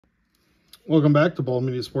Welcome back to Bold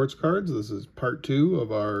Media Sports Cards. This is part 2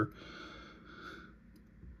 of our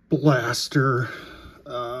blaster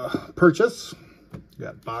purchase.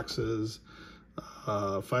 Got boxes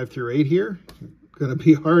 5 through 8 here. Going to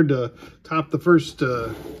be hard to top the first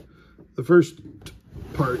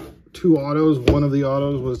part. 2 autos. One of the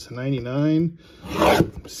autos was to 99.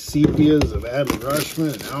 Sepias of Adley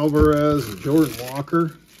Rutschman and Alvarez and Jordan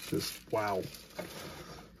Walker. Just wow.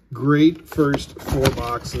 Great first 4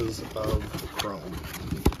 boxes of Chrome.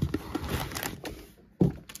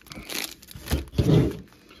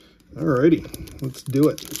 Alrighty, let's do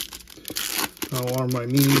it. How are my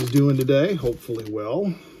meanies doing today? Hopefully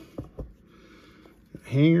well.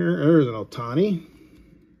 Hanger, there's an Ohtani.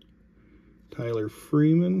 Tyler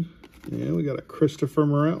Freeman. And we got a Christopher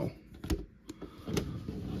Morel.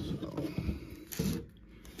 So,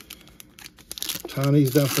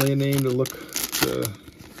 Ohtani's definitely a name to look to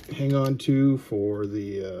hang on to for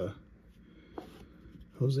the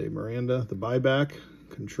Jose Miranda, the buyback,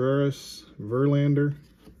 Contreras, Verlander,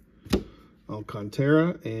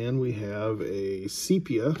 Alcantara, and we have a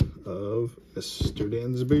sepia of Mr.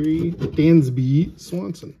 Dansby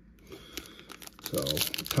Swanson. So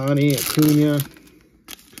Ohtani, Acuna,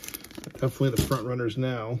 definitely the front runners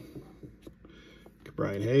now.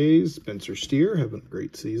 Brian Hayes, Spencer Steer having a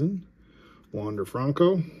great season. Wander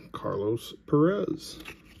Franco, Carlos Perez.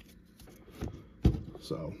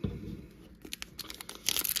 So,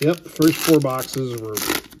 yep, the first 4 boxes were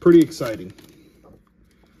pretty exciting.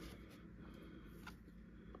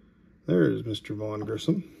 There's Mr. Vaughn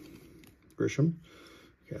Grisham,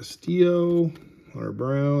 Castillo, Hunter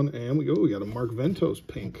Brown, and we got a Mark Ventos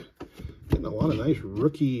pink. Getting a lot of nice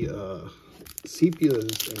rookie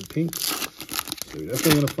sepias and pinks. So we're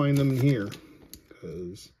definitely going to find them in here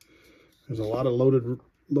because there's a lot of loaded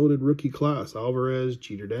rookie class. Alvarez,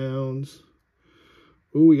 Jeter Downs.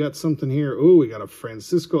 Ooh, we got something here. Ooh, we got a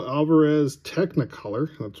Francisco Alvarez Technicolor.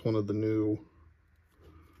 That's one of the new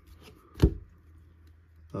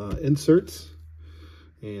inserts.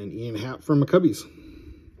 And Ian Happ from McCubbies.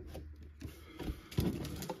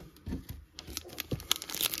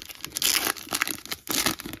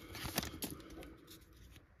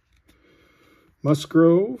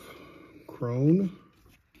 Musgrove, Crone,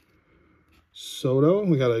 Soto.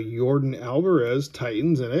 We got a Jordan Alvarez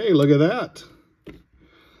Titans. And hey, look at that.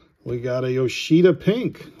 We got a Yoshida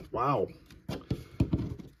pink. Wow.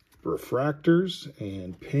 Refractors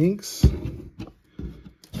and pinks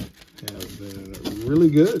have been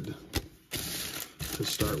really good to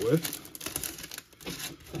start with.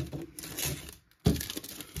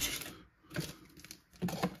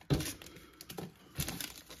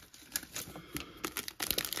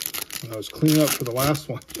 When I was cleaning up for the last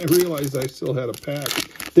one, I realized I still had a pack.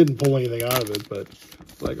 Didn't pull anything out of it, but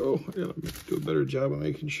like, oh, I gotta do a better job of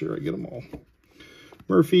making sure I get them all.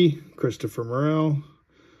 Murphy, Christopher Morel,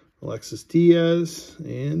 Alexis Diaz,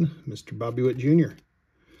 and Mr. Bobby Witt Jr.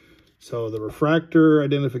 So the refractor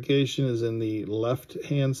identification is in the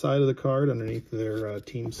left-hand side of the card underneath their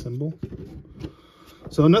team symbol.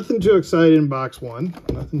 So nothing too exciting in box 1.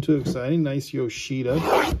 Nothing too exciting. Nice Yoshida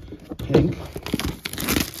pink.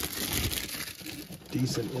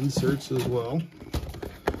 Decent inserts as well.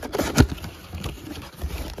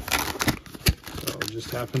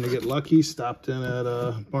 Just happened to get lucky, stopped in at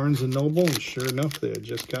Barnes & Noble, and sure enough, they had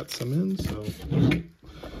just got some in, so.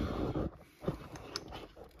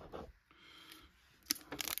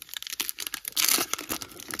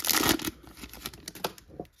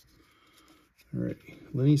 All right,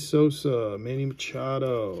 Lenny Sosa, Manny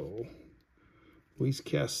Machado, Luis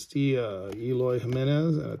Castilla, Eloy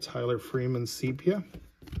Jimenez, and a Tyler Freeman sepia.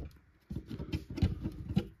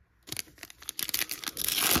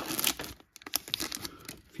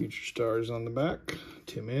 Future stars on the back.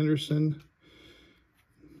 Tim Anderson,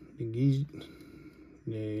 Jingbia,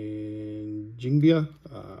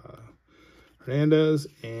 Hernandez,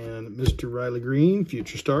 and Mr. Riley Green,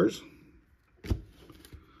 future stars.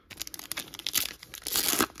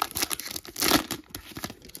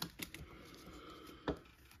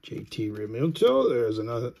 JT Realmuto, there's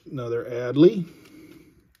another Adley.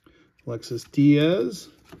 Alexis Diaz,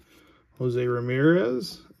 Jose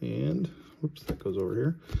Ramirez, and whoops, that goes over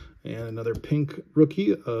here. And another pink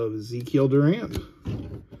rookie of Ezekiel Duran.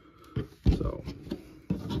 So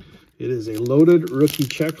it is a loaded rookie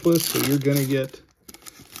checklist, so you're going to get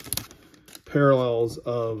parallels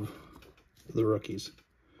of the rookies.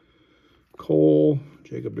 Cole,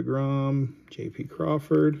 Jacob deGrom, J.P.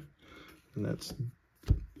 Crawford, and that's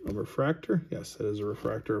a refractor. Yes, that is a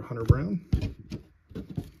refractor of Hunter Brown.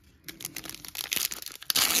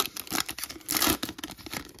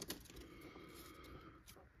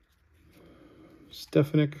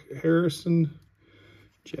 Stefanik Harrison,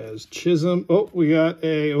 Jazz Chisholm. Oh, we got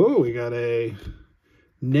a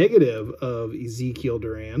negative of Ezekiel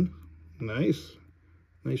Duran. Nice.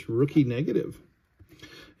 Nice rookie negative.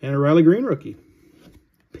 And a Riley Green rookie.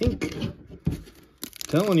 Pink.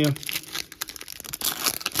 Telling you.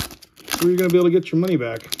 Where are you going to be able to get your money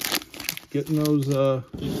back? Getting those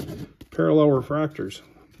parallel refractors.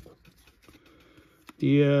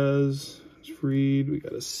 Diaz, Fried, we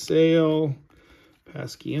got a Sale,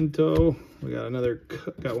 Pasquiento, we got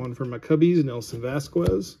one from my Cubbies, Nelson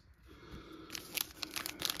Velasquez,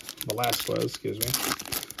 excuse me.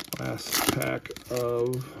 Last pack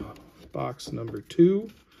of box number 2.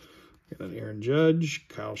 Got an Aaron Judge,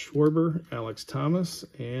 Kyle Schwarber, Alex Thomas,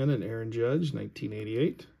 and an Aaron Judge,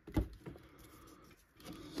 1988.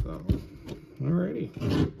 So, alrighty.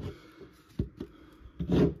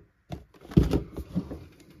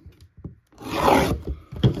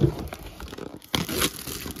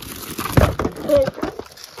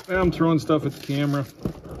 I'm throwing stuff at the camera.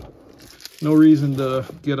 No reason to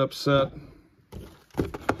get upset.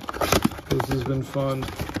 This has been fun.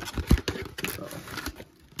 So,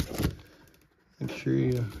 make sure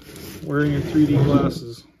you're wearing your 3D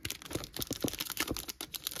glasses.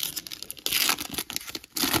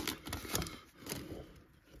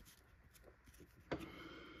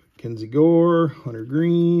 Kenzie Gore, Hunter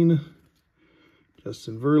Green,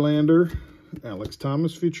 Justin Verlander, Alex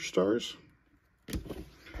Thomas, Future Stars.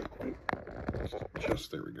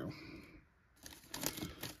 There we go.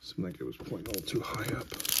 Seemed like it was pointing a little too high up.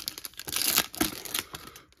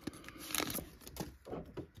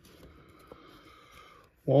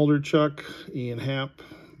 Waldichuk, Ian Happ,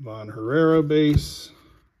 Von Herrera base.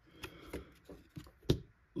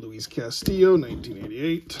 Luis Castillo,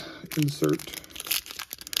 1988. Insert.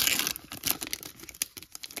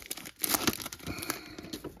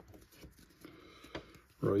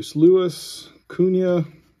 Royce Lewis, Cunha,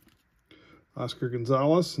 Oscar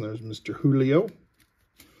Gonzalez, and there's Mr. Julio.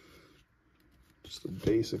 Just a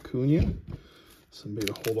base of Cunha. Somebody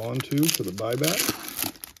to hold on to for the buyback.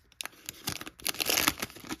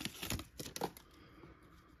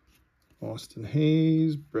 Austin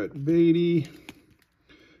Hayes, Brett Beatty,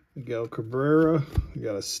 Miguel Cabrera. We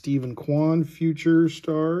got a Stephen Kwan Future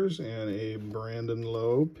Stars and a Brandon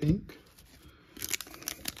Lowe pink.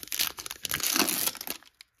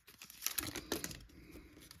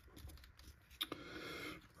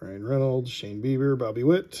 Ryan Reynolds, Shane Bieber, Bobby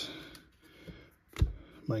Witt,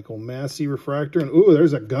 Michael Massey refractor, and ooh,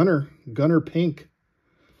 there's a Gunner pink.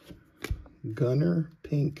 Gunner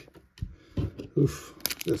pink. Oof,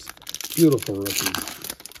 just beautiful rookies.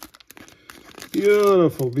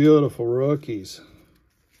 Beautiful, beautiful rookies.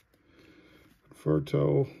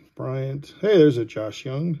 Furto, Bryant. Hey, there's a Josh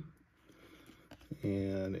Young.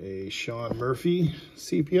 And a Sean Murphy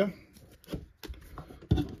sepia.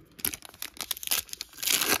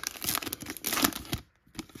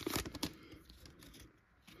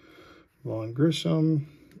 Vaughn Grisham,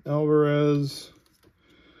 Alvarez,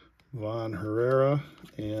 Von Herrera,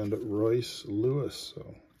 and Royce Lewis.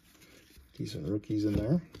 So, decent rookies in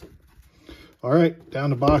there. All right,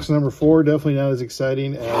 down to box number 4. Definitely not as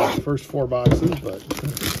exciting as the first 4 boxes, but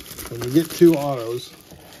when you get 2 autos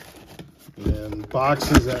and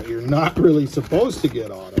boxes that you're not really supposed to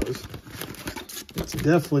get autos, it's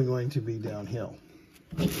definitely going to be downhill.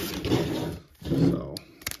 So,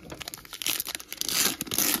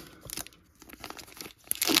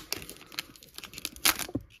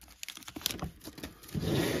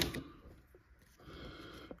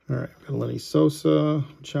 all right, got Lenny Sosa,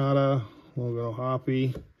 Chata, Logan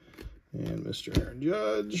Hoppy, and Mr. Aaron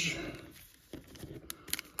Judge.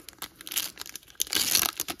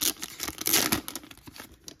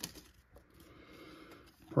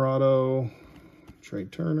 Prado, Trey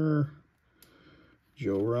Turner,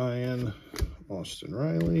 Joe Ryan, Austin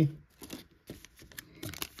Riley.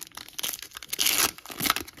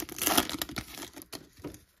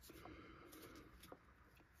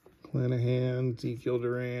 Clanahan, Ezekiel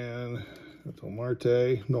Duran, Ato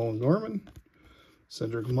Marte, Nolan Gorman,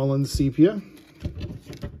 Cedric Mullins sepia.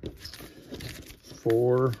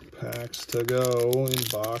 4 packs to go in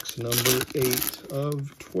box number 8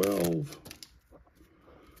 of 12.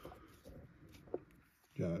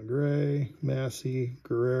 John Gray, Massey,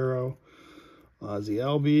 Guerrero, Ozzie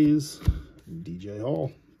Albies, DJ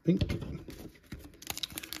Hall, pink.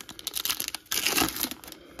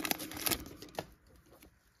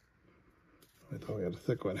 I thought we had a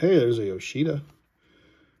thick one. Hey, there's a Yoshida.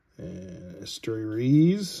 And Esteury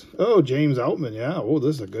Ruiz. Oh, James Outman, yeah. Oh,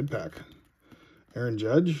 this is a good pack. Aaron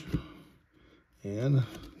Judge and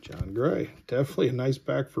John Gray. Definitely a nice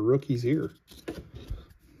pack for rookies here.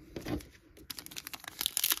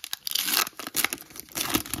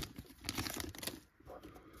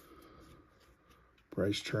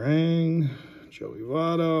 Bryce Terang, Joey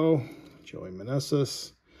Votto, Joey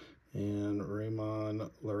Meneses, and Ramon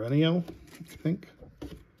Laureano, I think.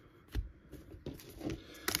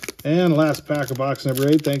 And last pack of box number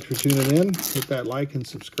 8. Thanks for tuning in. Hit that like and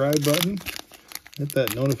subscribe button. Hit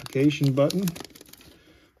that notification button.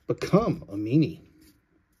 Become a meanie.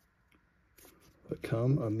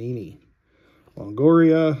 Become a meanie.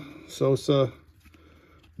 Longoria, Sosa,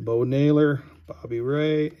 Bo Naylor, Bobby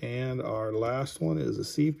Ray, and our last one is a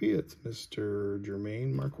CP. It's Mr.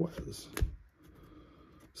 Jermaine Marquez.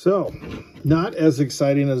 So, not as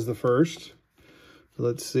exciting as the first.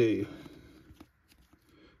 Let's see.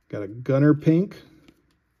 Got a Gunner pink.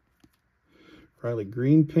 Riley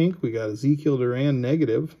Green pink. We got Ezekiel Duran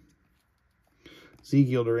negative.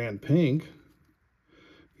 Ezekiel Duran pink.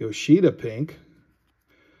 Yoshida pink.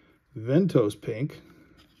 Ventos pink.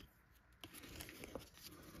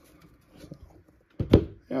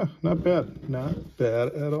 Yeah, not bad. Not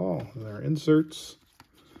bad at all. And our inserts.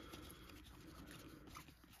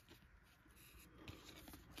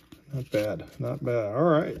 Not bad. Not bad. All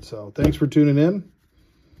right. So thanks for tuning in.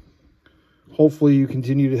 Hopefully you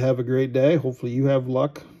continue to have a great day. Hopefully you have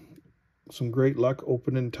luck. Some great luck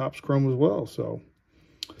opening Topps Chrome as well. So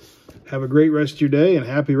have a great rest of your day and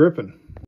happy ripping.